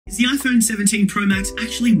Is the iPhone 17 Pro Max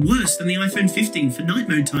actually worse than the iPhone 15 for night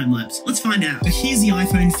mode time-lapse? Let's find out. So here's the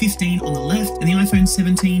iPhone 15 on the left and the iPhone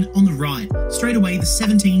 17 on the right. Straight away, the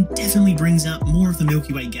 17 definitely brings out more of the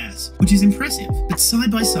Milky Way gas, which is impressive. But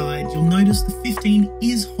side by side, you'll notice the 15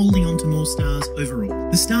 is holding on to more stars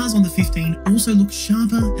overall. The stars on the 15 also look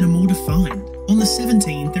sharper and are more defined. On the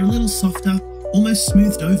 17, they're a little softer, almost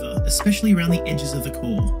smoothed over, especially around the edges of the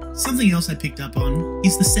core. Something else I picked up on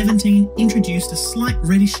is the 17 introduced a slight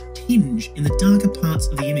reddish tinge in the darker parts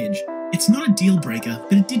of the image. It's not a deal breaker,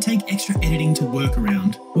 but it did take extra editing to work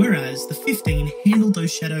around, whereas the 15 handled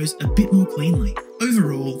those shadows a bit more cleanly.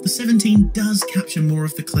 Overall, the 17 does capture more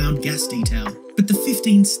of the cloud gas detail, but the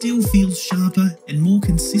 15 still feels sharper and more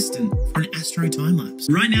consistent for an astro time-lapse.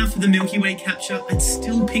 Right now for the Milky Way capture, I'd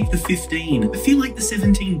still pick the 15. I feel like the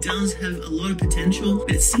 17 does have a lot of potential,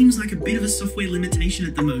 but it seems like a bit of a software limitation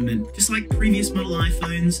at the moment. Just like previous model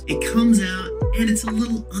iPhones, it comes out and it's a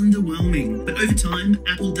little underwhelming. But over time,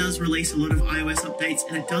 Apple does release a lot of iOS updates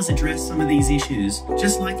and it does address some of these issues.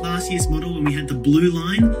 Just like last year's model when we had the blue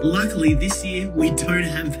line, luckily this year we don't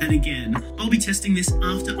have that again. I'll be testing this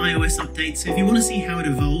after iOS updates, so if you want to see how it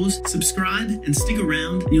evolves, subscribe and stick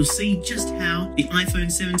around and you'll see just how the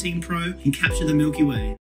iPhone 17 Pro can capture the Milky Way.